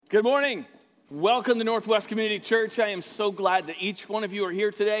Good morning. Welcome to Northwest Community Church. I am so glad that each one of you are here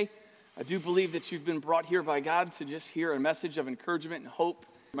today. I do believe that you've been brought here by God to just hear a message of encouragement and hope.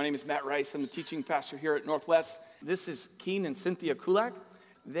 My name is Matt Rice. I'm the teaching pastor here at Northwest. This is Keen and Cynthia Kulak.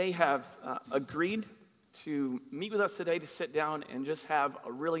 They have agreed to meet with us today to sit down and just have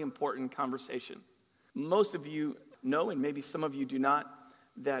a really important conversation. Most of you know, and maybe some of you do not,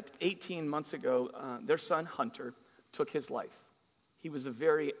 that 18 months ago, their son Hunter took his life. He was a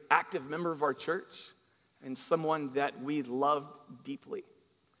very active member of our church and someone that we loved deeply.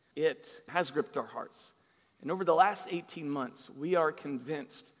 It has gripped our hearts. And over the last 18 months, we are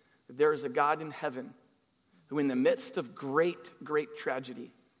convinced that there is a God in heaven who in the midst of great, great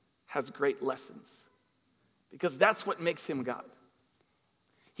tragedy has great lessons. Because that's what makes him God.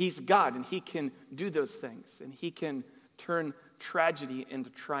 He's God and he can do those things and he can turn tragedy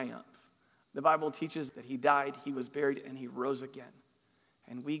into triumph. The Bible teaches that he died, he was buried, and he rose again.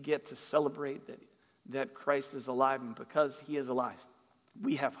 And we get to celebrate that Christ is alive, and because he is alive,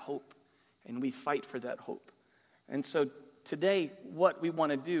 we have hope, and we fight for that hope. And so today, what we want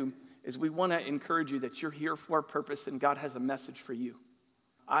to do is we want to encourage you that you're here for a purpose, and God has a message for you.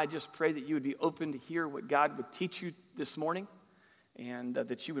 I just pray that you would be open to hear what God would teach you this morning, and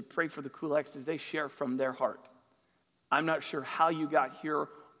that you would pray for the Kulaks as they share from their heart. I'm not sure how you got here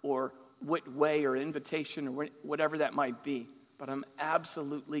or what way or invitation or whatever that might be, but I'm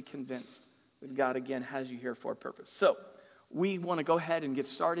absolutely convinced that God, again, has you here for a purpose. So we want to go ahead and get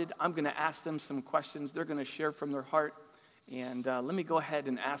started. I'm going to ask them some questions. They're going to share from their heart. And let me go ahead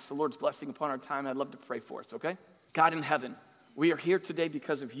and ask the Lord's blessing upon our time. I'd love to pray for us, okay? God in heaven, we are here today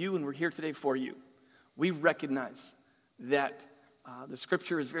because of you, and we're here today for you. We recognize that the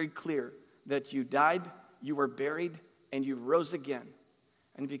scripture is very clear that you died, you were buried, and you rose again.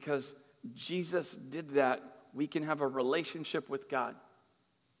 And because Jesus did that, we can have a relationship with God.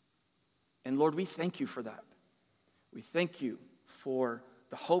 And Lord, we thank you for that. We thank you for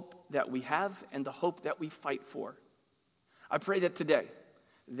the hope that we have and the hope that we fight for. I pray that today,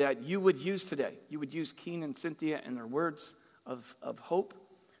 that you would use Keen and Cynthia and their words of hope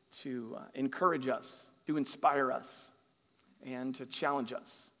to encourage us, to inspire us, and to challenge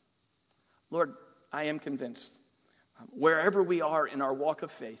us. Lord, I am convinced, wherever we are in our walk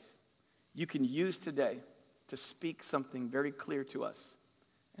of faith, you can use today to speak something very clear to us.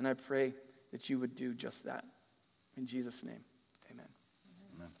 And I pray that you would do just that. In Jesus' name, amen.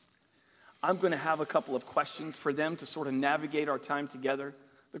 Amen. I'm going to have a couple of questions for them to sort of navigate our time together.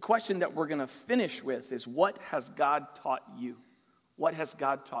 The question that we're going to finish with is, what has God taught you? What has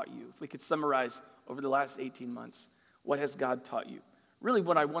God taught you? If we could summarize over the last 18 months, what has God taught you? Really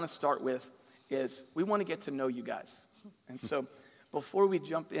what I want to start with is we want to get to know you guys. And so before we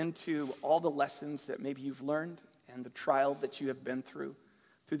jump into all the lessons that maybe you've learned and the trial that you have been through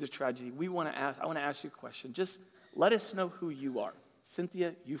this tragedy, I want to ask you a question. Just let us know who you are.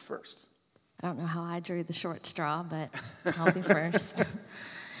 Cynthia, you first. I don't know how I drew the short straw, but I'll be first.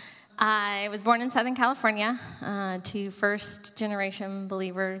 I was born in Southern California to first-generation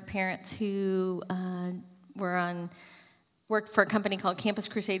believer parents who worked for a company called Campus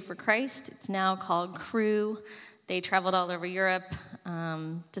Crusade for Christ. It's now called Cru. They traveled all over Europe,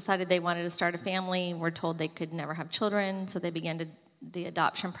 decided they wanted to start a family, were told they could never have children, so they began the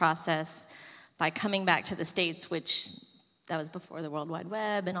adoption process by coming back to the States, which that was before the World Wide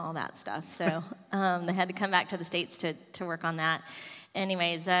Web and all that stuff. So they had to come back to the States to work on that.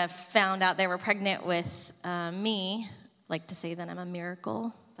 Anyways, found out they were pregnant with me. I like to say that I'm a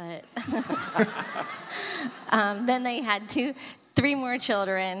miracle, but then they had three more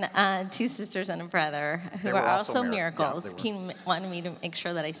children, two sisters and a brother, who are also miracles. Yeah, Keen wanted me to make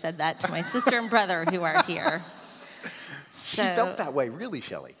sure that I said that to my sister and brother who are here. She felt that way, really,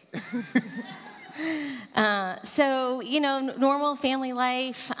 Shelley. Normal family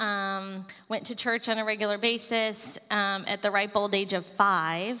life, went to church on a regular basis. At the ripe old age of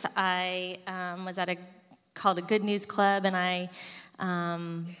 5, I was at called a Good News Club, and I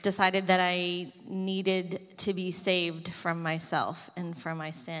decided that I needed to be saved from myself and from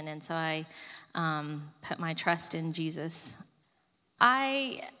my sin, and so I put my trust in Jesus.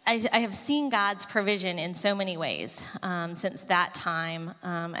 I have seen God's provision in so many ways since that time.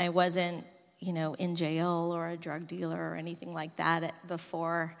 I wasn't, in jail or a drug dealer or anything like that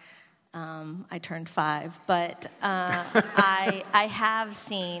before I turned 5, but I have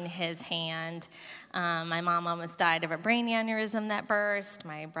seen his hand. My mom almost died of a brain aneurysm that burst.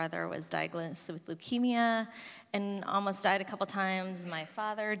 My brother was diagnosed with leukemia and almost died a couple times. My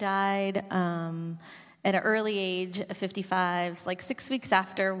father died at an early age of 55, like 6 weeks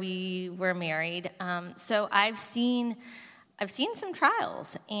after we were married. So I've seen I've seen some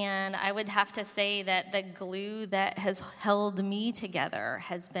trials, and I would have to say that the glue that has held me together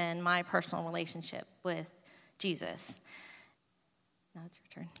has been my personal relationship with Jesus. Now it's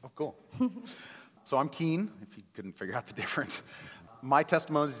your turn. Oh, cool. So I'm Keen, if you couldn't figure out the difference. My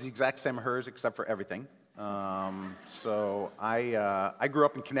testimony is the exact same as hers, except for everything. So I grew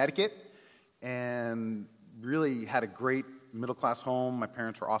up in Connecticut and really had a great middle-class home. My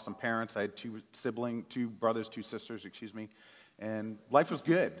parents were awesome parents. I had two brothers, two sisters, and life was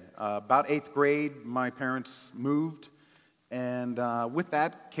good. About 8th grade, my parents moved, and with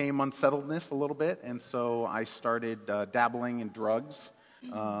that came unsettledness a little bit, and so I started dabbling in drugs,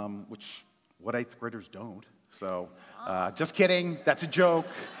 which what 8th graders don't. So, just kidding, that's a joke.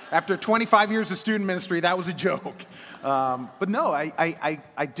 After 25 years of student ministry, that was a joke. But no,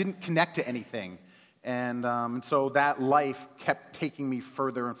 I didn't connect to anything. And so that life kept taking me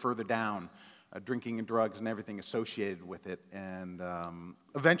further and further down, drinking and drugs and everything associated with it. And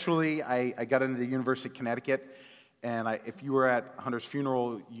eventually, I got into the University of Connecticut. And if you were at Hunter's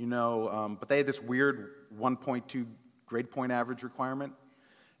funeral, you know, but they had this weird 1.2 grade point average requirement.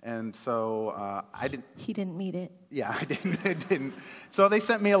 And so I didn't... He didn't meet it. Yeah, I didn't. So they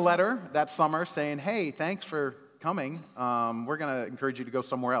sent me a letter that summer saying, hey, thanks for coming. We're going to encourage you to go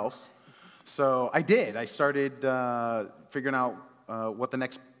somewhere else. So I did. I started figuring out what the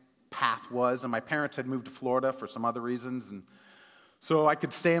next path was. And my parents had moved to Florida for some other reasons. And so I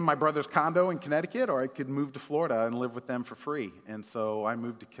could stay in my brother's condo in Connecticut, or I could move to Florida and live with them for free. And so I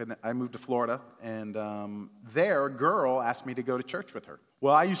moved to Florida, and there a girl asked me to go to church with her.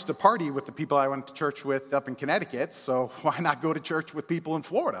 Well, I used to party with the people I went to church with up in Connecticut, so why not go to church with people in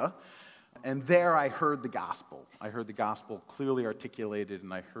Florida? And there I heard the gospel. I heard the gospel clearly articulated,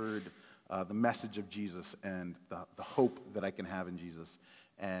 and I heard the message of Jesus and the hope that I can have in Jesus,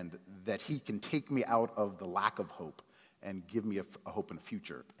 and that he can take me out of the lack of hope and give me a hope and a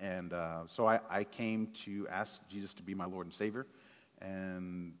future. And so I came to ask Jesus to be my Lord and Savior,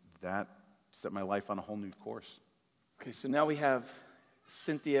 and that set my life on a whole new course. Okay, so now we have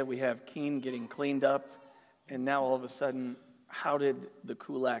Cynthia, we have Keen getting cleaned up, and now all of a sudden, how did the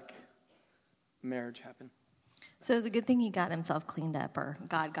Kulak marriage happen? So it was a good thing he got himself cleaned up, or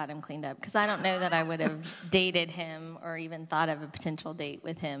God got him cleaned up, because I don't know that I would have dated him or even thought of a potential date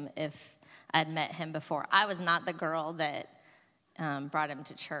with him if I'd met him before. I was not the girl that brought him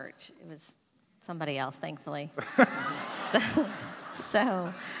to church. It was somebody else, thankfully.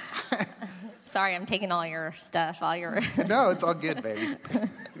 So sorry, I'm taking all your stuff, all your... No, it's all good, baby.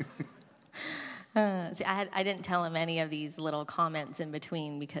 See, I didn't tell him any of these little comments in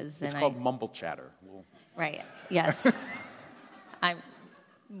between, because then it's called mumble chatter. Right, yes. I'm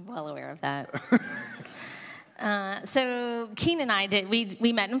well aware of that. So Keen and I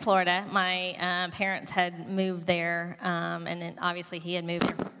we met in Florida. My parents had moved there, and then obviously he had moved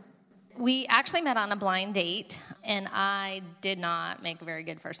there. We actually met on a blind date, and I did not make a very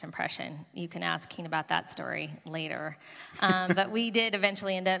good first impression. You can ask Keen about that story later. But we did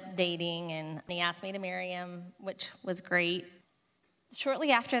eventually end up dating, and he asked me to marry him, which was great.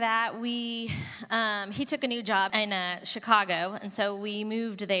 Shortly after that, he took a new job in Chicago, and so we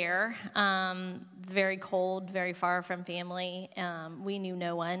moved there. Very cold, very far from family. We knew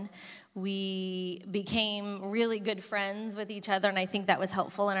no one. We became really good friends with each other, and I think that was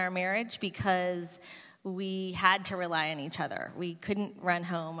helpful in our marriage because we had to rely on each other. We couldn't run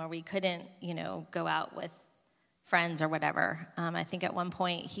home, or we couldn't, go out with friends or whatever. I think at one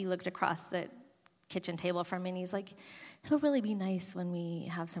point he looked across the kitchen table from me, and he's like, it'll really be nice when we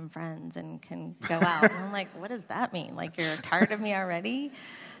have some friends and can go out. And I'm like, what does that mean? Like, you're tired of me already?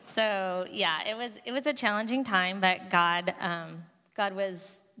 So yeah, it was a challenging time, but God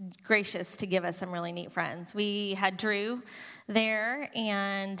was gracious to give us some really neat friends. We had Drew there,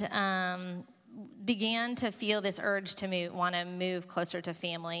 and began to feel this urge to want to move closer to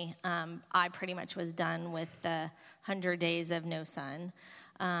family. I pretty much was done with the 100 days of no sun,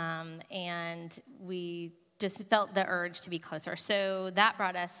 and we just felt the urge to be closer. So that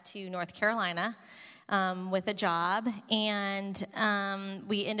brought us to North Carolina with a job, and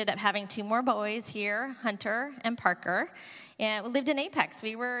we ended up having 2 more boys here, Hunter and Parker, and we lived in Apex.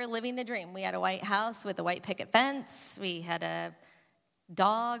 We were living the dream. We had a white house with a white picket fence. We had a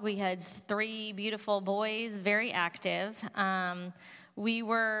dog. We had 3 beautiful boys, very active. We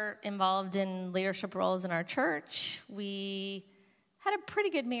were involved in leadership roles in our church. We had a pretty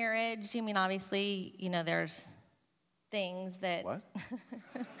good marriage. I mean, obviously, there's things that What?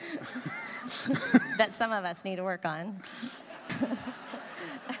 that some of us need to work on.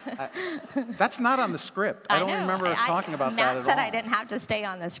 That's not on the script. I don't remember us talking about that at all. Matt said I didn't have to stay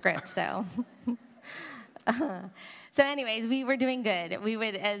on the script, so. So anyways, we were doing good. We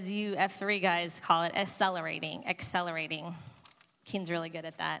would, as you F3 guys call it, accelerating. Keen's really good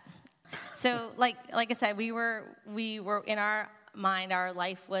at that. So like I said, we were in our mind, our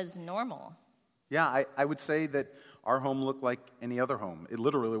life was normal. Yeah, I would say that our home looked like any other home. It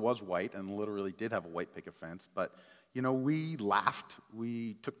literally was white and literally did have a white picket fence. But, we laughed.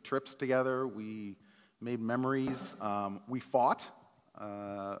 We took trips together. We made memories. We fought.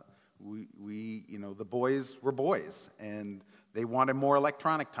 The boys were boys. And they wanted more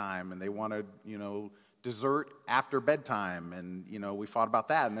electronic time. And they wanted, dessert after bedtime. And, we fought about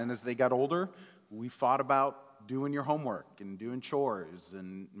that. And then as they got older, we fought about doing your homework and doing chores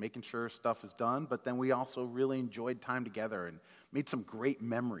and making sure stuff is done. But then we also really enjoyed time together and made some great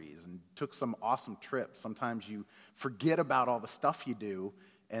memories and took some awesome trips. Sometimes you forget about all the stuff you do,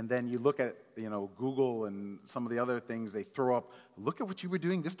 and then you look at, Google and some of the other things they throw up. Look at what you were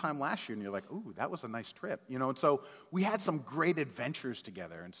doing this time last year, and you're like, ooh, that was a nice trip. And so we had some great adventures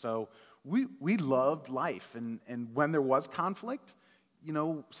together. And so we loved life. And when there was conflict,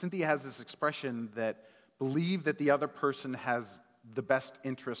 Cynthia has this expression that believe that the other person has the best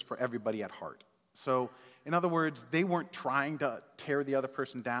interest for everybody at heart. So, in other words, they weren't trying to tear the other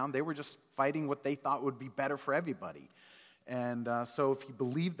person down. They were just fighting what they thought would be better for everybody. And so if you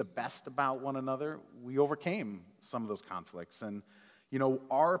believe the best about one another, we overcame some of those conflicts. And,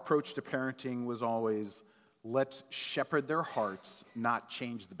 our approach to parenting was always, let's shepherd their hearts, not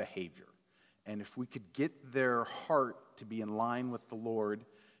change the behavior. And if we could get their heart to be in line with the Lord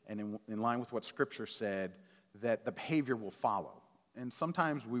and in line with what Scripture said, that the behavior will follow. And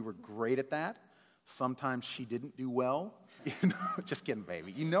sometimes we were great at that. Sometimes she didn't do well. Just kidding,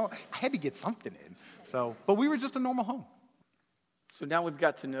 baby. I had to get something in. But we were just a normal home. So now we've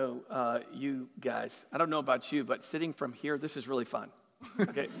got to know you guys. I don't know about you, but sitting from here, this is really fun.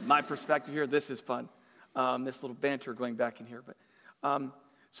 Okay, my perspective here, this is fun. This little banter going back in here. But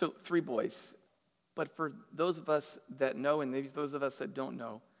so 3 boys. But for those of us that know, and maybe those of us that don't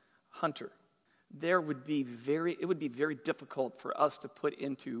know, Hunter, it would be very difficult for us to put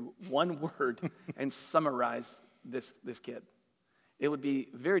into one word and summarize this kid. It would be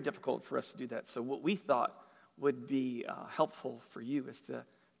very difficult for us to do that. So what we thought would be helpful for you is to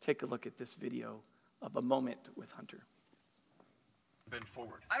take a look at this video of a moment with Hunter. Bend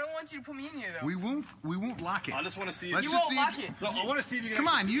forward. I don't want you to put me in here, though. We won't lock it. I just want to see if you won't lock it. No, I want to see if you can. Come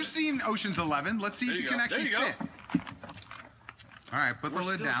on, you've seen Ocean's 11. Let's see if you can actually fit. All right, put the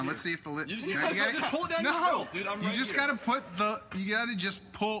lid down. Let's see if the lid. You gotta pull it down yourself, dude. I'm right You just here. You gotta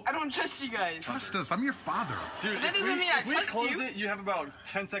just pull. I don't trust you guys. Trust us. I'm your father. Dude, That doesn't mean I if we trust close you. it, you have about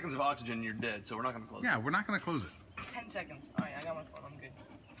 10 seconds of oxygen and you're dead, so we're not going to close Yeah, we're not gonna close it. 10 seconds. All right, I got my phone. I'm good.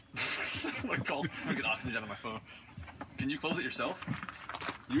 it. I'm going to get oxygen out of my phone. Can you close it yourself?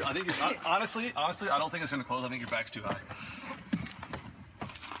 I think you're, honestly, I don't think it's going to close. I think your back's too high.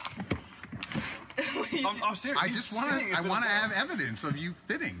 I'm serious. I want to have evidence of you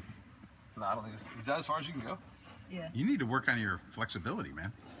fitting. No, I don't think is that as far as you can go? Yeah. You need to work on your flexibility,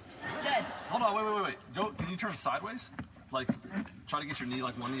 man. Dead. Hold on, wait. Go. Can you turn sideways? Like, try to get your knee,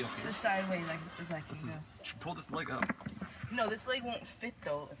 like one knee up here. Just sideways, like as I can go. Pull this leg up. No, this leg won't fit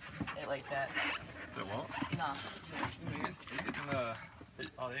though, like that. It won't? Nah.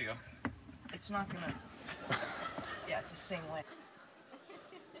 Oh, there you go. It's not gonna. Yeah, it's the same way.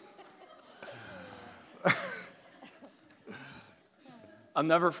 I'll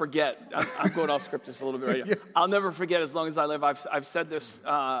never forget. I'm going off script just a little bit right now. I'll never forget as long as I live. I've said this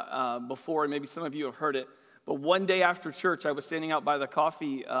before, and maybe some of you have heard it. But one day after church, I was standing out by the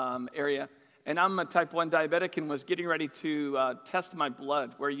coffee area, and I'm a type 1 diabetic and was getting ready to test my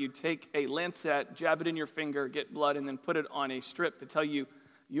blood, where you take a lancet, jab it in your finger, get blood, and then put it on a strip to tell you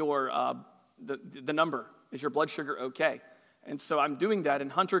your the number. Is your blood sugar okay? And so I'm doing that,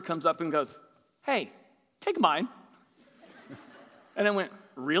 and Hunter comes up and goes, "Hey, take mine." And I went,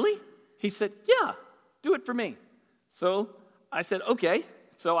 "Really?" He said, "Yeah, do it for me." So I said, "Okay."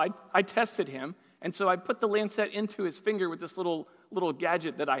 So I tested him. And so I put the lancet into his finger with this little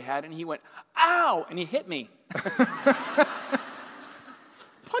gadget that I had, and he went, "Ow!" And he hit me.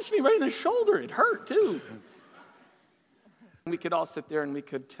 Punched me right in the shoulder. It hurt, too. We could all sit there and we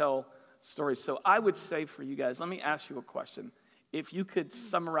could tell stories. So I would say for you guys, let me ask you a question. If you could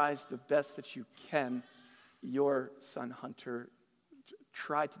summarize the best that you can, your son Hunter,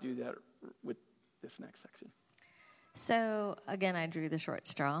 try to do that with this next section. So, again, I drew the short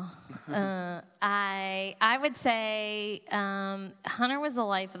straw. I would say Hunter was the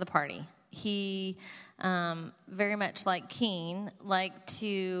life of the party. He, very much like Keen, liked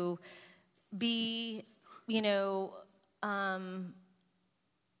to be,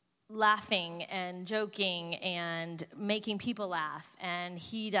 laughing and joking and making people laugh, and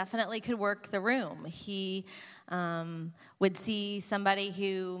he definitely could work the room. He would see somebody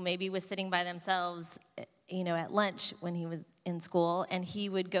who maybe was sitting by themselves, at lunch when he was in school, and he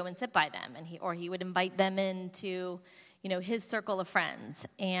would go and sit by them, and he would invite them into, his circle of friends.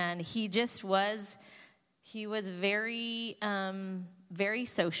 And he was very, very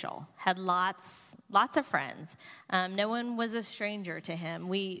social, had lots of friends. No one was a stranger to him.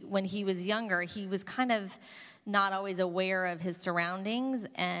 When he was younger, he was kind of not always aware of his surroundings,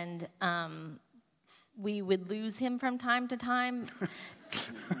 and we would lose him from time to time.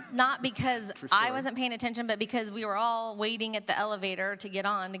 Not because I wasn't paying attention, but because we were all waiting at the elevator to get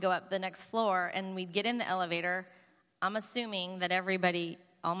on to go up the next floor, and we'd get in the elevator. I'm assuming that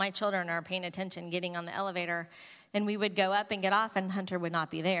all my children are paying attention getting on the elevator, and we would go up and get off, and Hunter would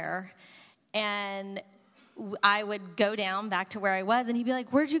not be there. And I would go down back to where I was, and he'd be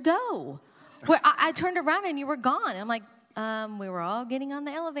like, "Where'd you go?" I turned around, and you were gone. And I'm like, we were all getting on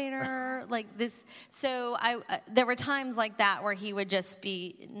the elevator, like this. So there were times like that where he would just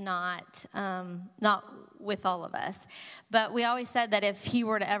be not with all of us. But we always said that if he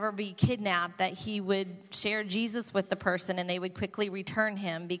were to ever be kidnapped, that he would share Jesus with the person, and they would quickly return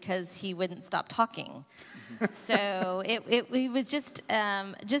him because he wouldn't stop talking. So it was just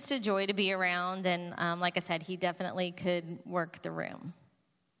a joy to be around, and like I said, he definitely could work the room.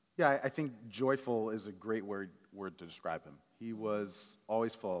 Yeah, I think joyful is a great word to describe him. He was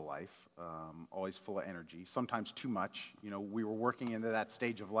always full of life, always full of energy, sometimes too much. We were working into that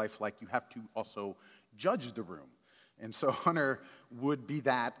stage of life like you have to also judge the room. And so Hunter would be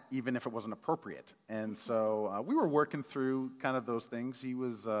that even if it wasn't appropriate. And so we were working through kind of those things. He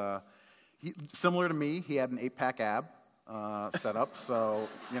was similar to me. He had an 8-pack ab set up. So,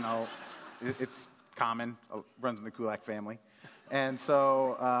 it's common, runs in the Kulak family. And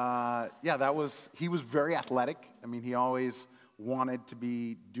so, he was very athletic. I mean, he always wanted to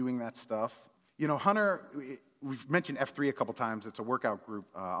be doing that stuff. Hunter, we've mentioned F3 a couple times. It's a workout group.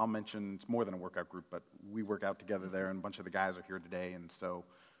 I'll mention it's more than a workout group, but we work out together there, and a bunch of the guys are here today. And so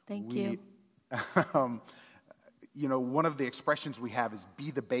Thank you. One of the expressions we have is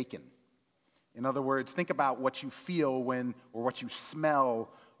be the bacon. In other words, think about what you feel or what you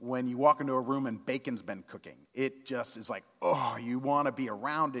smell when you walk into a room and bacon's been cooking. It just is like, you want to be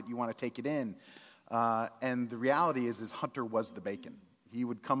around it, you want to take it in. And the reality is Hunter was the bacon. He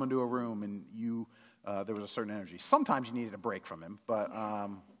would come into a room and there was a certain energy. Sometimes you needed a break from him, but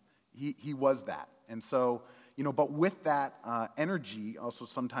he was that. And so, but with that energy also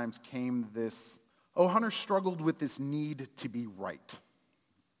sometimes came this, Hunter struggled with this need to be right.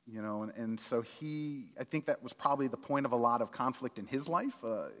 And so I think that was probably the point of a lot of conflict in his life.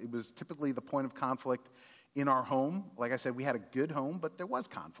 It was typically the point of conflict in our home. Like I said, we had a good home, but there was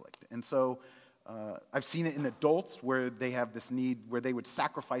conflict. And so I've seen it in adults where they have this need where they would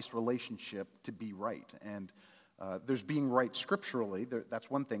sacrifice relationship to be right. And there's being right scripturally, that's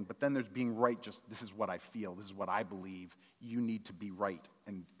one thing, but then there's being right just, this is what I feel, this is what I believe, you need to be right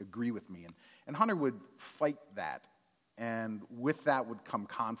and agree with me. And Hunter would fight that. And with that would come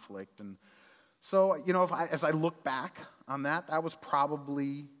conflict. And so, as I look back on that, that was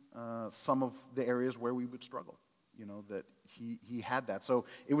probably some of the areas where we would struggle, that he had that. So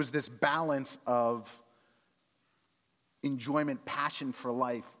it was this balance of enjoyment, passion for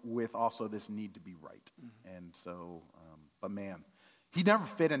life with also this need to be right. Mm-hmm. And so, but man, he never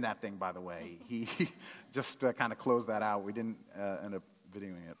fit in that thing, by the way. He just kind of closed that out. We didn't end up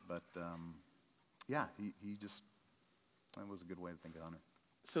videoing it, but he just... That was a good way to think on it.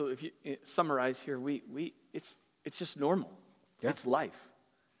 So if you summarize here, it's just normal. Yeah. It's life.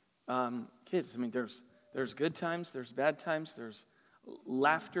 Kids, I mean, there's good times, there's bad times, there's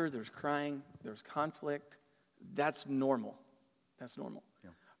laughter, there's crying, there's conflict. That's normal. That's normal.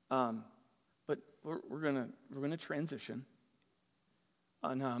 Yeah. But we're gonna transition.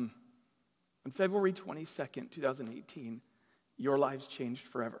 On February 22nd, 2018, your lives changed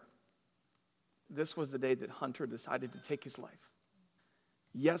forever. This was the day that Hunter decided to take his life.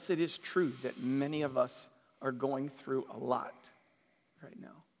 Yes, it is true that many of us are going through a lot right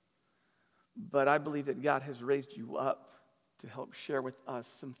now. But I believe that God has raised you up to help share with us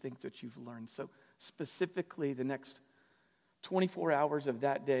some things that you've learned. So specifically the next 24 hours of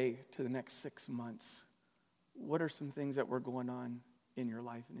that day to the next 6 months, what are some things that were going on in your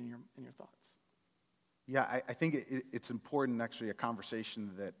life and in your thoughts? Yeah, I think it's important, actually, a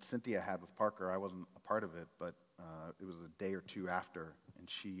conversation that Cynthia had with Parker. I wasn't a part of it, but it was a day or two after, and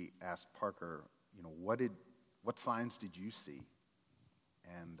she asked Parker, what signs did you see?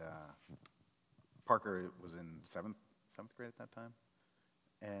 And Parker was in seventh grade at that time,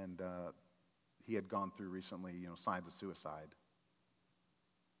 and he had gone through recently, signs of suicide.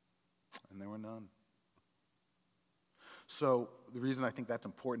 And there were none. So the reason I think that's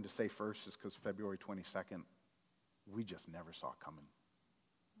important to say first is because February 22nd, we just never saw coming.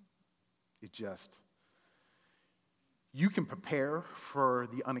 You can prepare for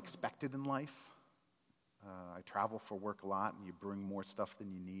the unexpected in life. I travel for work a lot, and you bring more stuff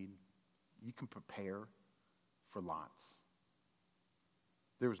than you need. You can prepare for lots.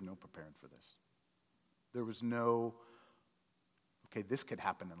 There was no preparing for this. There was no, okay, this could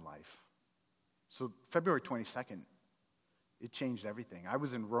happen in life. So February 22nd, it changed everything. I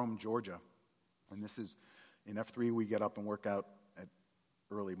was in Rome, Georgia, and this is, in F3, we get up and work out at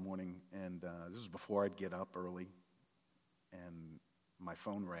early morning, and this was before I'd get up early, and my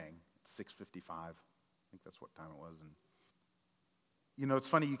phone rang at 6:55. I think that's what time it was. And it's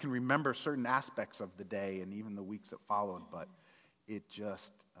funny, you can remember certain aspects of the day and even the weeks that followed, but it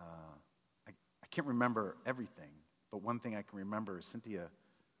just, I can't remember everything, but one thing I can remember is Cynthia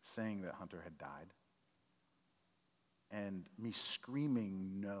saying that Hunter had died, and me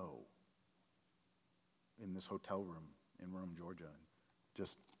screaming no in this hotel room in Rome, Georgia, and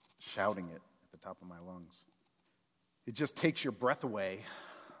just shouting it at the top of my lungs. It just takes your breath away.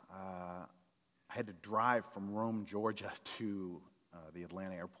 I had to drive from Rome, Georgia to the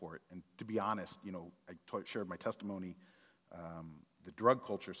Atlanta airport, and to be honest, I shared my testimony. The drug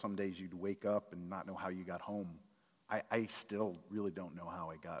culture, some days you'd wake up and not know how you got home. I still really don't know how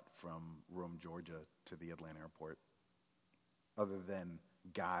I got from Rome, Georgia to the Atlanta airport, other than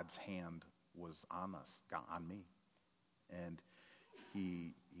God's hand was on us, on me. And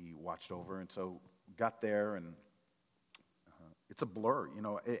he watched over, and so got there, and it's a blur,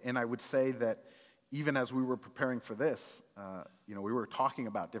 And I would say that even as we were preparing for this, we were talking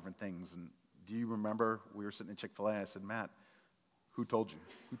about different things. And do you remember we were sitting in Chick-fil-A, I said, Matt, who told you?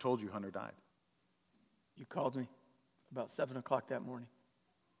 Who told you Hunter died? You called me about 7 o'clock that morning.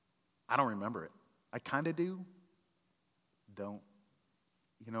 I don't remember it. I kind of do. Don't.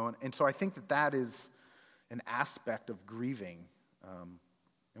 And so I think that is an aspect of grieving.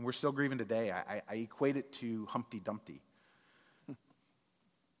 And we're still grieving today. I equate it to Humpty Dumpty.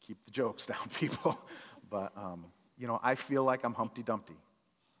 Keep the jokes down, people. But, I feel like I'm Humpty Dumpty.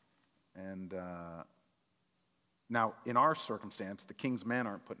 And now, in our circumstance, the king's men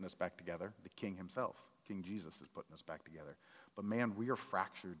aren't putting us back together. The king himself, King Jesus, is putting us back together. But, man, we are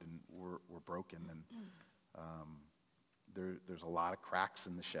fractured and we're broken. And there's a lot of cracks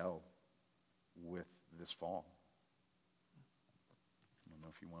in the shell with this fall. I don't know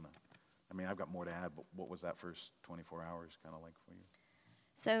if you want to. I've got more to add, but what was that first 24 hours kind of like for you?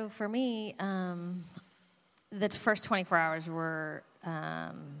 So for me, the first 24 hours were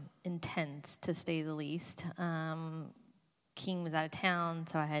intense, to say the least. King was out of town,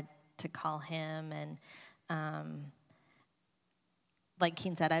 so I had to call him. And like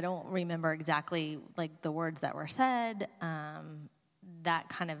King said, I don't remember exactly the words that were said. That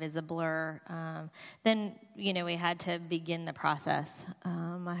kind of is a blur. Then, we had to begin the process.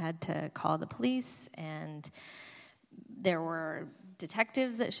 I had to call the police, and there were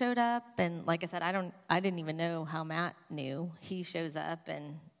detectives that showed up, and like I said, I didn't even know how Matt knew. He shows up,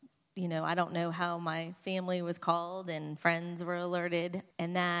 and I don't know how my family was called and friends were alerted,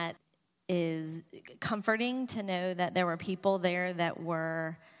 and that is comforting to know that there were people there that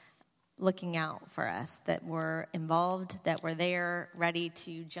were looking out for us, that were involved, that were there ready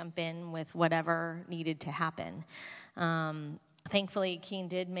to jump in with whatever needed to happen. Thankfully, Keen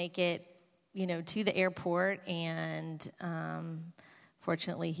did make it to the airport, and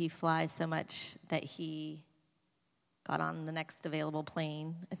fortunately, he flies so much that he got on the next available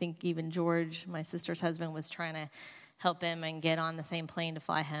plane. I think even George, my sister's husband, was trying to help him and get on the same plane to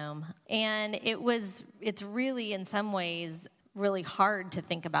fly home. And it's really, in some ways, really hard to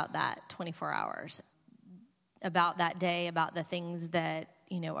think about that 24 hours, about that day, about the things that,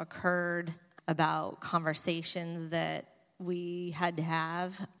 occurred, about conversations that we had to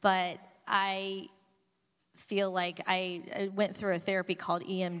have. But I feel like I went through a therapy called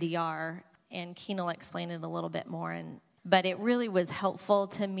EMDR, and Keen will explain it a little bit more. But it really was helpful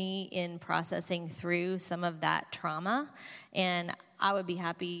to me in processing through some of that trauma. And I would be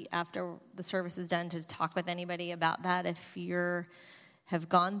happy after the service is done to talk with anybody about that if you have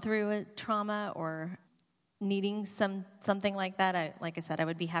gone through a trauma or needing something like that. Like I said, I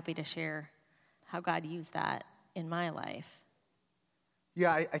would be happy to share how God used that in my life.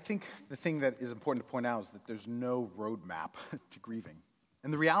 Yeah, I think the thing that is important to point out is that there's no roadmap to grieving.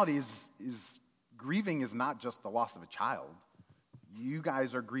 And the reality is grieving is not just the loss of a child. You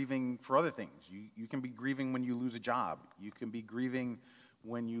guys are grieving for other things. You can be grieving when you lose a job. You can be grieving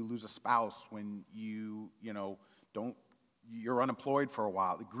when you lose a spouse, when you're unemployed for a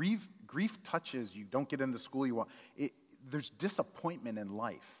while. Grief touches you. Don't get into the school you want. There's disappointment in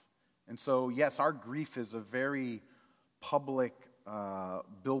life. And so, yes, our grief is a very public,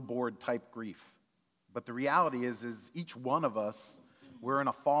 billboard-type grief. But the reality is each one of us, we're in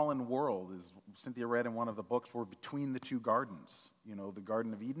a fallen world. As Cynthia read in one of the books, we're between the two gardens. The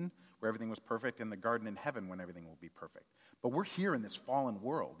Garden of Eden, where everything was perfect, and the garden in heaven, when everything will be perfect. But we're here in this fallen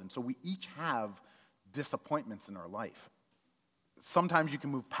world, and so we each have disappointments in our life. Sometimes you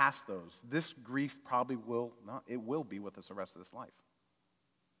can move past those. This grief probably will not. It will be with us the rest of this life.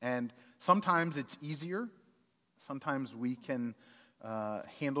 And sometimes it's easier. Sometimes we can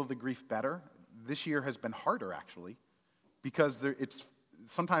handle the grief better. This year has been harder, actually, because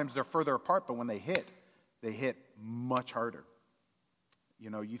sometimes they're further apart, but when they hit much harder.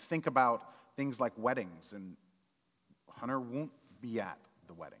 You think about things like weddings, and Hunter won't be at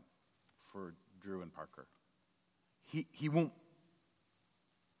the wedding for Drew and Parker. He won't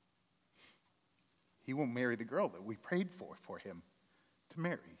marry the girl that we prayed for him to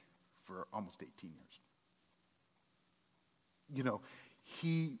marry for almost 18 years.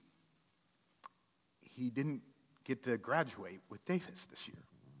 He didn't get to graduate with Davis this year.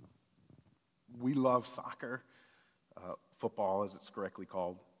 We love soccer, football as it's correctly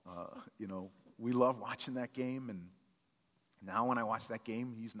called. We love watching that game, and now when I watch that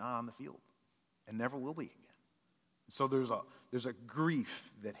game, he's not on the field and never will be again. So there's a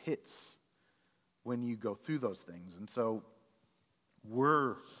grief that hits when you go through those things. And so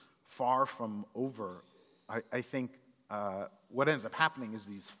we're far from over. I think what ends up happening is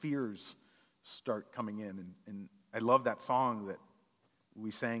these fears start coming in. And I love that song that we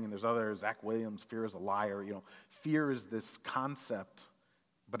sang, and there's others, Zach Williams, Fear is a Liar. Fear is this concept,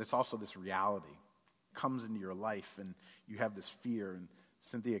 but it's also this reality. It comes into your life, and you have this fear. And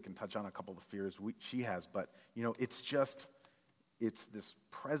Cynthia can touch on a couple of fears she has, but, it's this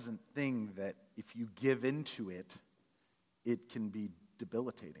present thing that if you give into it, it can be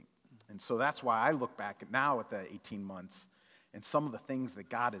debilitating. And so that's why I look back at the 18 months, and some of the things that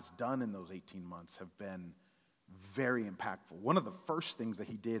God has done in those 18 months have been very impactful. One of the first things that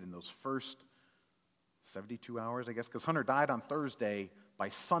he did in those first 72 hours, I guess, because Hunter died on Thursday, by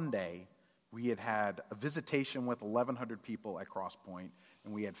Sunday, we had a visitation with 1,100 people at Cross Point,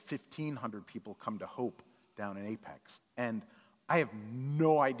 and we had 1,500 people come to Hope down in Apex. And I have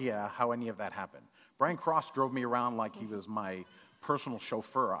no idea how any of that happened. Brian Cross drove me around like he was my personal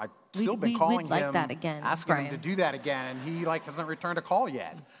chauffeur. I've still been calling him, that again, asking Brian. him to do that again, and he hasn't returned a call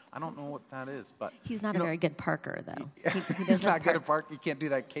yet. I don't know what that is, but He's not a very good parker, though. He's not good at park. You can't do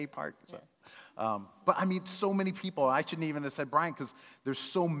that K park. So. Yeah. But I mean, so many people. I shouldn't even have said Brian, because there's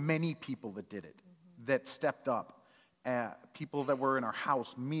so many people that did it, that stepped up. People that were in our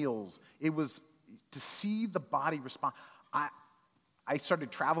house, meals. It was to see the body respond. I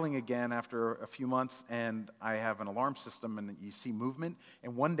started traveling again after a few months, and I have an alarm system, and you see movement.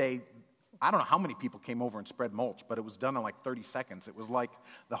 And one day, I don't know how many people came over and spread mulch, but it was done in like 30 seconds. It was like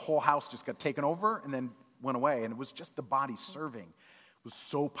the whole house just got taken over and then went away, and it was just the body serving. It was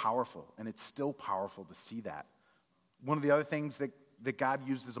so powerful, and it's still powerful to see that. One of the other things that God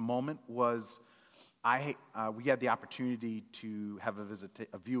used as a moment was we had the opportunity to have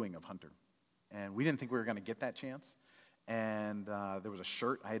a viewing of Hunter, and we didn't think we were going to get that chance. And there was a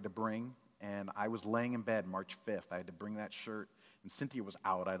shirt I had to bring, and I was laying in bed March 5th. I had to bring that shirt, and Cynthia was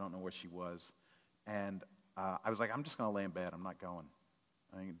out. I don't know where she was. And I was like, I'm just going to lay in bed. I'm not going.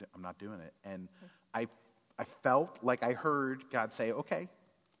 I'm not doing it. And I felt like I heard God say, okay,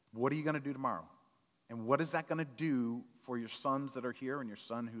 what are you going to do tomorrow? And what is that going to do for your sons that are here and your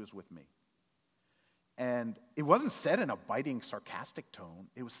son who is with me? And it wasn't said in a biting, sarcastic tone.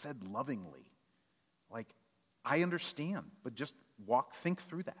 It was said lovingly. Like, I understand, but just think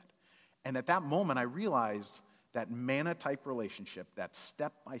through that. And at that moment, I realized that manna-type relationship, that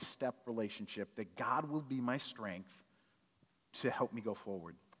step-by-step relationship, that God will be my strength to help me go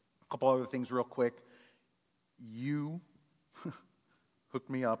forward. A couple other things real quick. You hooked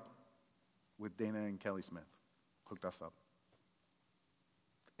me up with Dana and Kelly Smith. Hooked us up.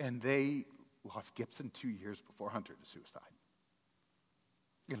 And they lost Gibson 2 years before Hunter to suicide.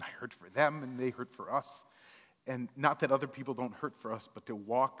 And I hurt for them, and they hurt for us. And not that other people don't hurt for us, but to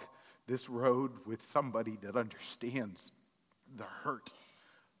walk this road with somebody that understands the hurt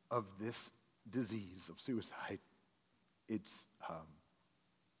of this disease of suicide, it's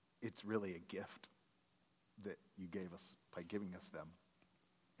really a gift that you gave us by giving us them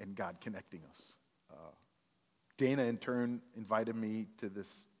and God connecting us. Dana, in turn, invited me to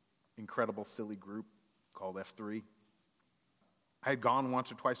this incredible, silly group called F3. I had gone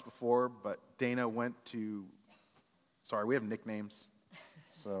once or twice before, but Dana went to, sorry, we have nicknames.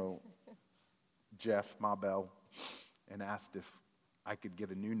 So Jeff, Ma Bell, and asked if I could get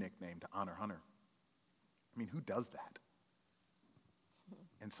a new nickname to honor Hunter. I mean, who does that?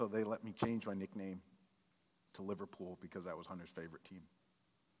 And so they let me change my nickname to Liverpool because that was Hunter's favorite team.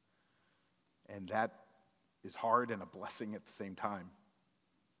 And that is hard and a blessing at the same time.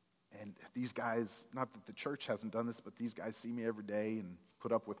 And these guys, not that the church hasn't done this, but these guys see me every day and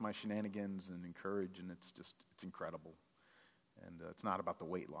put up with my shenanigans and encourage, and it's incredible. And it's not about the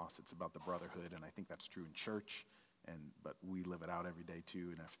weight loss, it's about the brotherhood, and I think that's true in church, but we live it out every day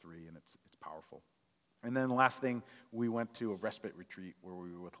too in F3, and it's powerful. And then the last thing, we went to a respite retreat where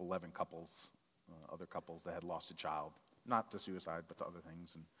we were with 11 couples, other couples that had lost a child, not to suicide, but to other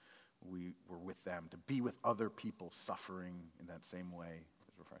things, and we were with them. To be with other people suffering in that same way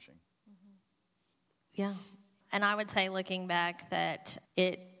is refreshing. Yeah. And I would say, looking back, that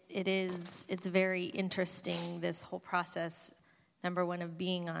it's very interesting, this whole process, number one, of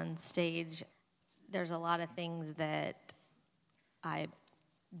being on stage. There's a lot of things that I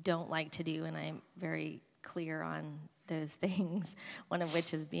don't like to do, and I'm very clear on those things, one of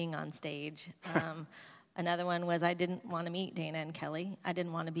which is being on stage. Another one was I didn't want to meet Dana and Kelly. I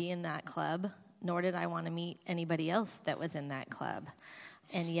didn't want to be in that club, nor did I want to meet anybody else that was in that club.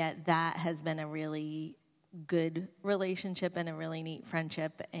 And yet that has been a really good relationship and a really neat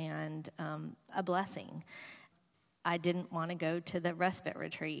friendship and a blessing. I didn't want to go to the respite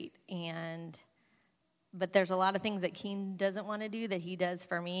retreat, but there's a lot of things that Keen doesn't want to do that he does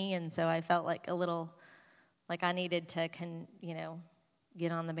for me, and so I felt like a little like I needed to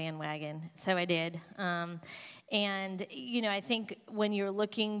get on the bandwagon. So I did. And I think when you're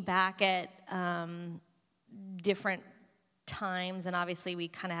looking back at different times, and obviously we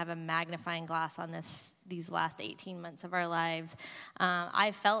kind of have a magnifying glass on these last 18 months of our lives,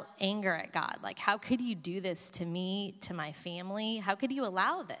 I felt anger at God. Like, how could you do this to me, to my family? How could you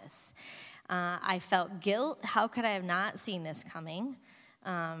allow this? I felt guilt. How could I have not seen this coming?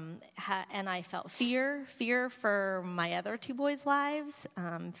 And I felt fear for my other two boys' lives,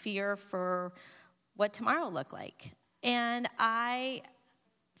 fear for what tomorrow looked like. And I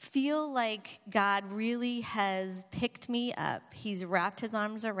feel like God really has picked me up. He's wrapped his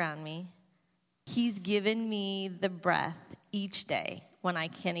arms around me. He's given me the breath each day when I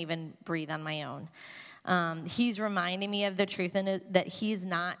can't even breathe on my own. He's reminding me of the truth and that he's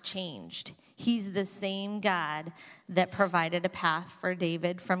not changed. He's the same God that provided a path for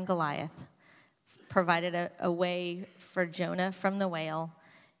David from Goliath, provided a way for Jonah from the whale,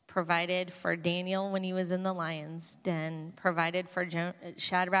 provided for Daniel when he was in the lion's den, provided for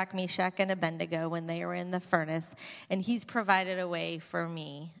Shadrach, Meshach, and Abednego when they were in the furnace, and he's provided a way for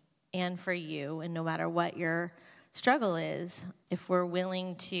me and for you, and no matter what your struggle is, if we're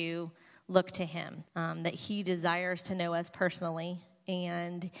willing to look to him, that he desires to know us personally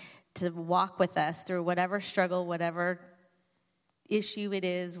and to walk with us through whatever struggle, whatever issue it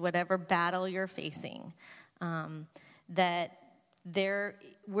is, whatever battle you're facing,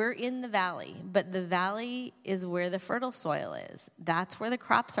 we're in the valley, but the valley is where the fertile soil is. That's where the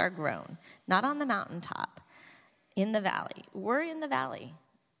crops are grown, not on the mountaintop, in the valley. We're in the valley.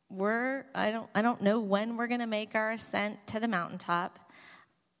 I don't know when we're going to make our ascent to the mountaintop,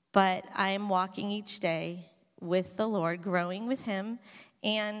 but I am walking each day with the Lord, growing with him,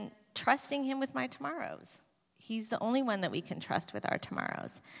 and trusting him with my tomorrows. He's the only one that we can trust with our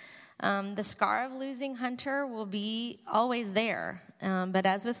tomorrows. The scar of losing Hunter will be always there, but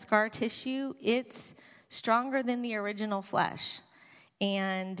as with scar tissue, it's stronger than the original flesh.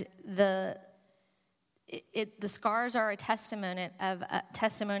 And the scars are a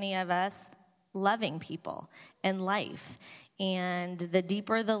testimony of us loving people and life. And the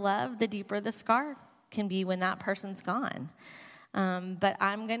deeper the love, the deeper the scar can be when that person's gone. But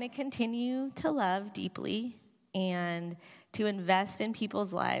I'm going to continue to love deeply and to invest in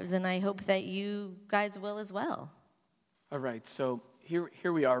people's lives, and I hope that you guys will as well. All right, so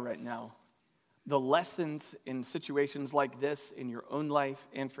here we are right now. The lessons in situations like this in your own life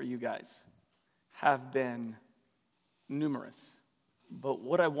and for you guys have been numerous. But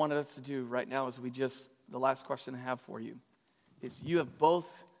what I wanted us to do right now is the last question I have for you is you have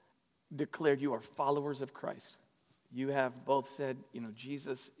both declared you are followers of Christ. You have both said,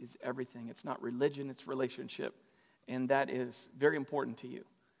 Jesus is everything. It's not religion, it's relationship. And that is very important to you.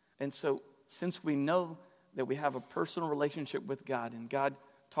 And so, since we know that we have a personal relationship with God, and God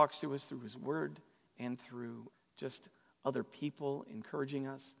talks to us through his word and through just other people encouraging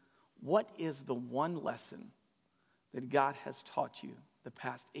us, what is the one lesson that God has taught you the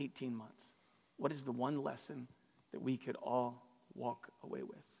past 18 months? What is the one lesson that we could all walk away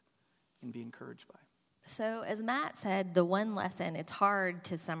with and be encouraged by? So as Matt said, the one lesson, it's hard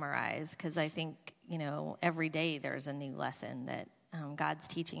to summarize because I think, every day there's a new lesson that God's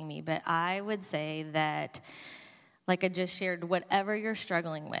teaching me. But I would say that, like I just shared, whatever you're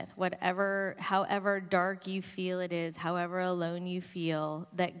struggling with, however dark you feel it is, however alone you feel,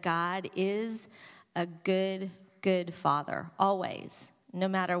 that God is a good, good Father, always. No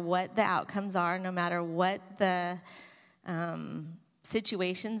matter what the outcomes are, no matter what the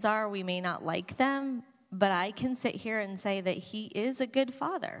situations are, we may not like them, but I can sit here and say that he is a good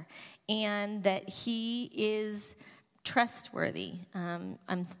Father and that he is trustworthy. I'm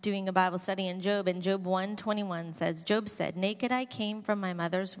doing a Bible study in Job, and Job 1:21 says, Job said, "Naked I came from my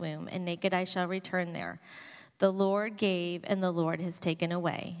mother's womb, and naked I shall return there. The Lord gave, and the Lord has taken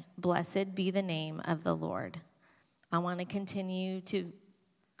away. Blessed be the name of the Lord." I want to continue to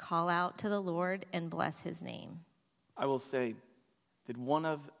call out to the Lord and bless his name. I will say that one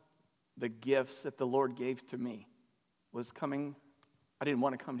of the gifts that the Lord gave to me was coming. I didn't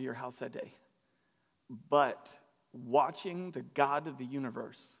want to come to your house that day, but watching the God of the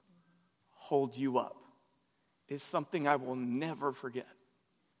universe hold you up is something I will never forget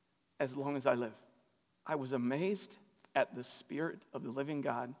as long as I live. I was amazed at the Spirit of the living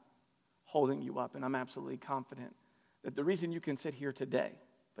God holding you up, and I'm absolutely confident that the reason you can sit here today,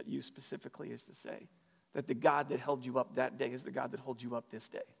 but you specifically, is to say that the God that held you up that day is the God that holds you up this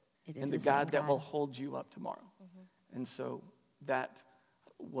day. It is and the the same God that God. will hold you up tomorrow. Mm-hmm. And so that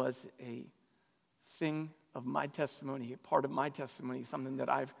was a thing of my testimony, a part of my testimony, something that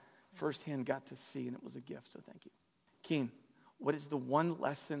I've firsthand got to see, and it was a gift, so thank you. Keen, what is the one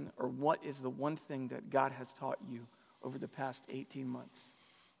lesson or what is the one thing that God has taught you over the past 18 months?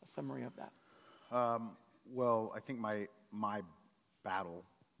 A summary of that. Well, I think my battle,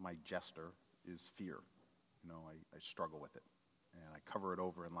 my jester, is fear. I struggle with it, and I cover it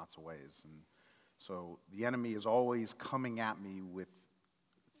over in lots of ways. And so the enemy is always coming at me with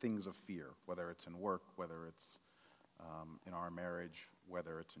things of fear, whether it's in work, whether it's in our marriage,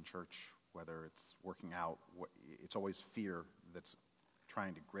 whether it's in church, whether it's working out. It's always fear that's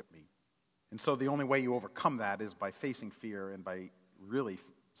trying to grip me. And so the only way you overcome that is by facing fear and by really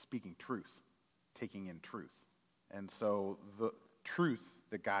speaking truth, taking in truth. And so the truth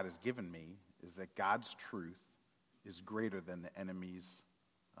that God has given me is that God's truth is greater than the enemy's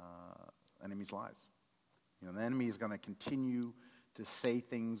lies. The enemy is going to continue to say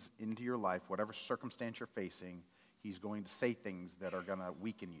things into your life, whatever circumstance you're facing, he's going to say things that are going to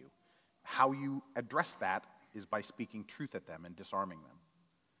weaken you. How you address that is by speaking truth at them and disarming them.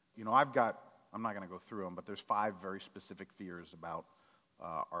 I'm not going to go through them, but there's 5 very specific fears about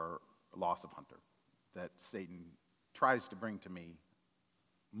our loss of Hunter that Satan tries to bring to me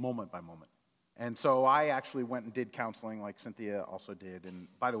moment by moment. And so I actually went and did counseling like Cynthia also did. And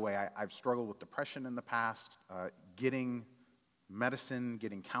by the way, I've struggled with depression in the past, getting medicine,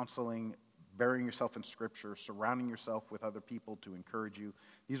 getting counseling, burying yourself in Scripture, surrounding yourself with other people to encourage you.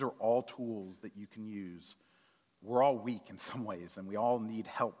 These are all tools that you can use. We're all weak in some ways, and we all need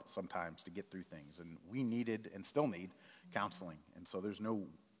help sometimes to get through things. And we needed and still need counseling. And so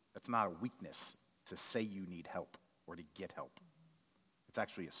that's not a weakness to say you need help or to get help. It's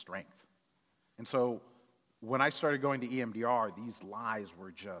actually a strength. And so when I started going to EMDR, these lies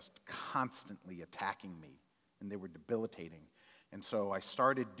were just constantly attacking me, and they were debilitating. And so I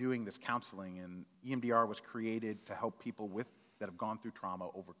started doing this counseling, and EMDR was created to help people that have gone through trauma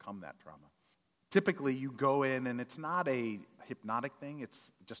overcome that trauma. Typically, you go in, and it's not a hypnotic thing.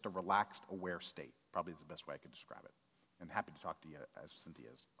 It's just a relaxed, aware state. Probably is the best way I could describe it. And happy to talk to you, as Cynthia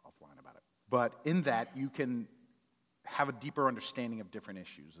is, offline about it. But in that, you can have a deeper understanding of different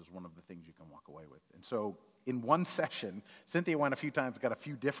issues is one of the things you can walk away with. And so in one session, Cynthia went a few times, got a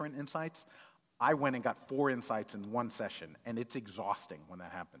few different insights. I went and got 4 insights in one session, and it's exhausting when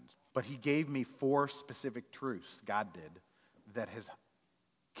that happens. But he gave me 4 specific truths, God did, that has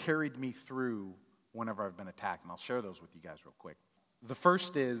carried me through whenever I've been attacked, and I'll share those with you guys real quick. The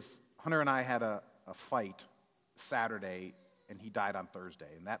first is, Hunter and I had a fight Saturday, and he died on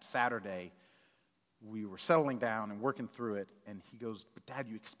Thursday. And that Saturday, we were settling down and working through it, and he goes, "But Dad,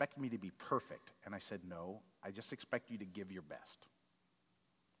 you expect me to be perfect." And I said, "No, I just expect you to give your best."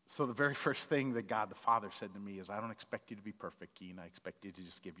 So the very first thing that God the Father said to me is, "I don't expect you to be perfect, Keen. I expect you to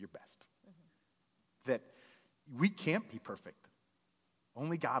just give your best." Mm-hmm. That we can't be perfect.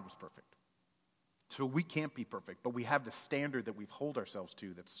 Only God was perfect. So we can't be perfect, but we have the standard that we hold ourselves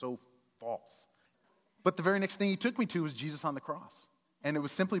to that's so false. But the very next thing he took me to was Jesus on the cross. And it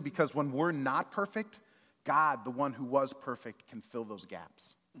was simply because when we're not perfect, God, the one who was perfect, can fill those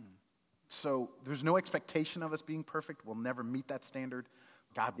gaps. Mm. So there's no expectation of us being perfect. We'll never meet that standard.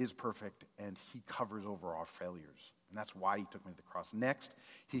 God is perfect, and he covers over our failures. And that's why he took me to the cross. Next,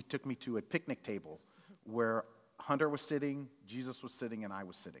 he took me to a picnic table where Hunter was sitting, Jesus was sitting, and I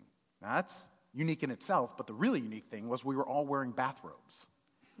was sitting. Now, that's unique in itself, but the really unique thing was we were all wearing bathrobes.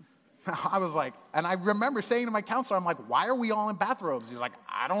 I was like, and I remember saying to my counselor, I'm like, why are we all in bathrobes? He's like,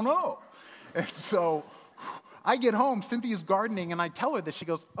 I don't know. And so I get home, Cynthia's gardening, and I tell her that. She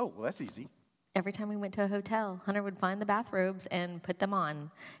goes, oh, well, that's easy. Every time we went to a hotel, Hunter would find the bathrobes and put them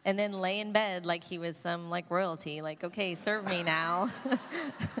on, and then lay in bed like he was some royalty. Like, okay, serve me now.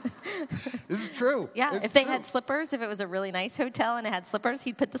 This is true. Yeah, if they had slippers, if it was a really nice hotel and it had slippers,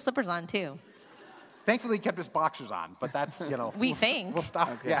 he'd put the slippers on too. Thankfully, he kept his boxers on, but that's, we think. We'll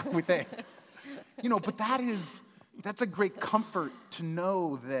stop. Okay. Yeah, we think. But that's a great comfort to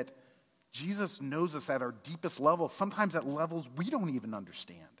know that Jesus knows us at our deepest level, sometimes at levels we don't even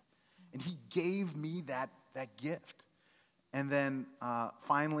understand. And he gave me that gift. And then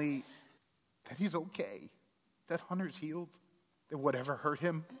finally, that he's okay, that Hunter's healed, that whatever hurt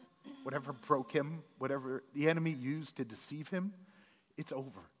him, whatever broke him, whatever the enemy used to deceive him, it's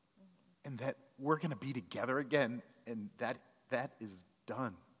over. And that we're going to be together again, and that is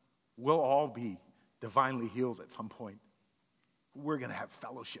done. We'll all be divinely healed at some point. We're going to have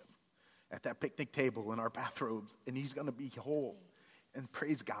fellowship at that picnic table in our bathrobes, and he's going to be whole. And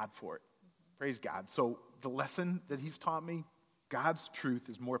praise God for it. Praise God. So the lesson that he's taught me, God's truth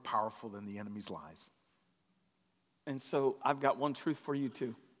is more powerful than the enemy's lies. And so I've got one truth for you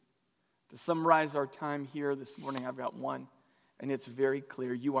too. To summarize our time here this morning, I've got one. And it's very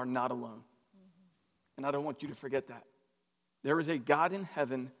clear. You are not alone. And I don't want you to forget that. There is a God in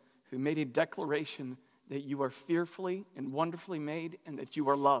heaven who made a declaration that you are fearfully and wonderfully made, and that you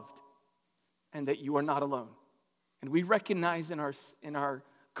are loved, and that you are not alone. And we recognize in our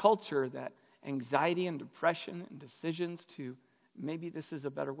culture that anxiety and depression and decisions to maybe this is a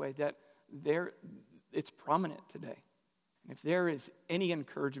better way, that it's prominent today. And if there is any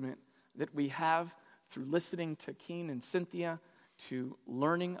encouragement that we have through listening to Keen and Cynthia, to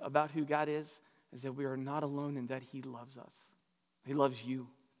learning about who God is that we are not alone and that he loves us. He loves you.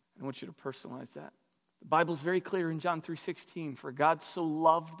 I want you to personalize that. The Bible's very clear in John 3:16, for God so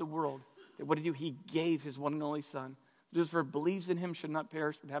loved the world that what did he do? He gave his one and only son. Whoever believes in him should not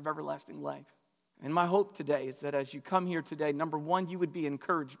perish but have everlasting life. And my hope today is that as you come here today, number one, you would be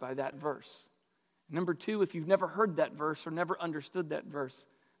encouraged by that verse. Number two, if you've never heard that verse or never understood that verse,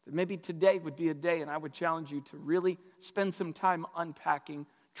 that maybe today would be a day, and I would challenge you to really spend some time unpacking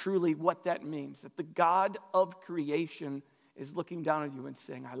truly what that means. That the God of creation is looking down on you and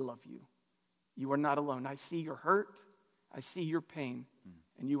saying, I love you. You are not alone. I see your hurt. I see your pain.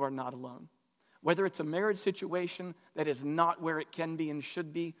 And you are not alone. Whether it's a marriage situation that is not where it can be and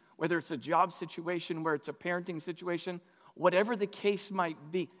should be, whether it's a job situation, where it's a parenting situation, whatever the case might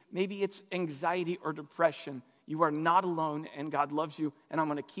be, maybe it's anxiety or depression, you are not alone and God loves you. And I'm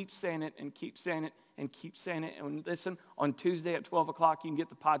going to keep saying it and keep saying it and keep saying it. And listen, on Tuesday at 12 o'clock, you can get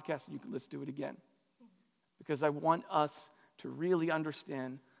the podcast and you can listen to it again. Because I want us to really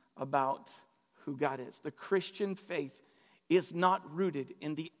understand about who God is. The Christian faith is not rooted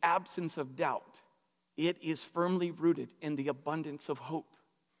in the absence of doubt. It is firmly rooted in the abundance of hope.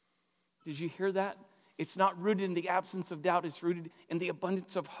 Did you hear that? It's not rooted in the absence of doubt. It's rooted in the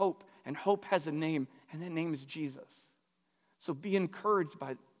abundance of hope. And hope has a name, and that name is Jesus. So be encouraged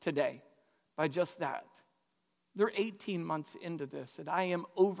by today, by just that. They're 18 months into this, and I am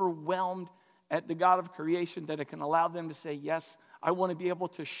overwhelmed at the God of creation that it can allow them to say, yes, I want to be able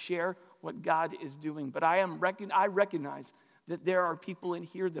to share what God is doing. But I recognize that there are people in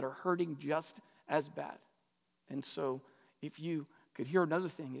here that are hurting just as bad. And so if you could hear another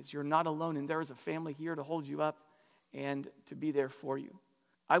thing is you're not alone, and there is a family here to hold you up and to be there for you.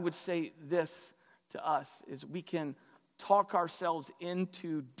 I would say this to us is we can talk ourselves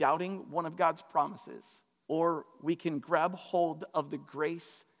into doubting one of God's promises, or we can grab hold of the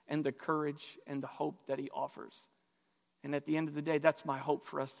grace and the courage and the hope that he offers. And at the end of the day, that's my hope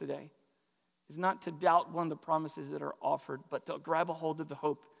for us today, is not to doubt one of the promises that are offered, but to grab a hold of the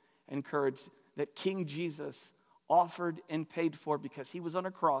hope and courage that King Jesus offered and paid for, because he was on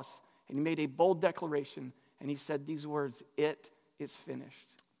a cross and he made a bold declaration and he said these words, it is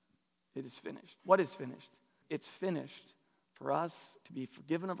finished. It is finished. What is finished? It's finished for us to be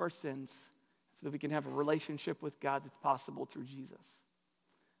forgiven of our sins so that we can have a relationship with God that's possible through Jesus.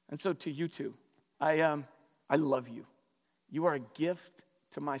 And so to you two, I love you. You are a gift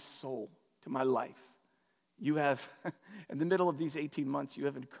to my soul, to my life. You have, in the middle of these 18 months, you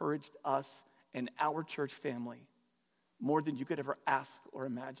have encouraged us and our church family more than you could ever ask or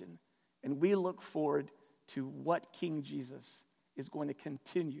imagine. And we look forward to what King Jesus is going to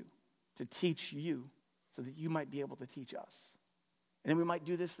continue to teach you so that you might be able to teach us. And then we might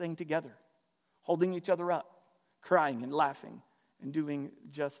do this thing together, holding each other up, crying and laughing and doing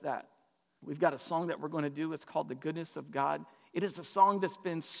just that. We've got a song that we're going to do. It's called The Goodness of God. It is a song that's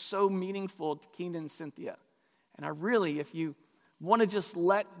been so meaningful to Keenan and Cynthia. And I really, if you want to just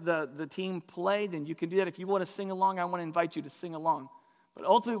let the team play, then you can do that. If you want to sing along, I want to invite you to sing along. But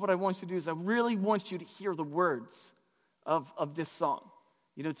ultimately what I want you to do is I really want you to hear the words of this song.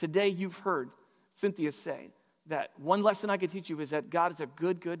 You know, today you've heard Cynthia say that one lesson I could teach you is that God is a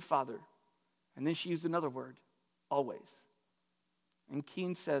good, good Father. And then she used another word, always. And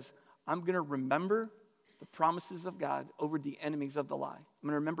Keen says, I'm going to remember the promises of God over the enemies of the lie. I'm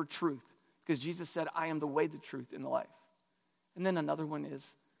going to remember truth because Jesus said, I am the way, the truth, and the life. And then another one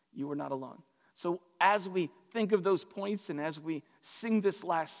is, you are not alone. So as we think of those points and as we sing this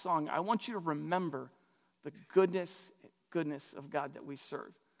last song, I want you to remember the goodness of God that we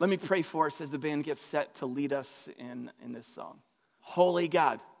serve. Let me pray for us as the band gets set to lead us in this song. Holy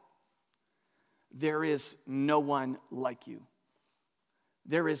God, there is no one like you.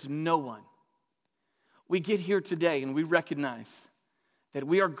 There is no one. We get here today and we recognize that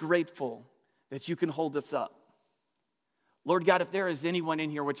we are grateful that you can hold us up. Lord God, if there is anyone in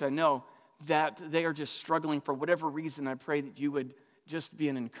here, which I know, that they are just struggling for whatever reason, I pray that you would just be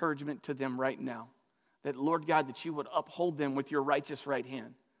an encouragement to them right now. That, Lord God, that you would uphold them with your righteous right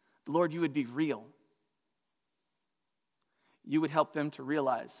hand. Lord, you would be real. You would help them to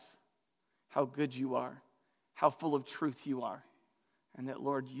realize how good you are, how full of truth you are, and that,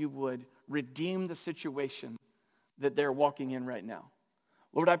 Lord, you would redeem the situation that they're walking in right now.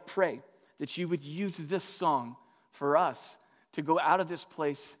 Lord, I pray that you would use this song for us to go out of this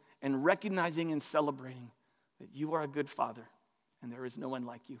place and recognizing and celebrating that you are a good Father and there is no one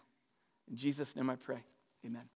like you. In Jesus' name I pray, amen.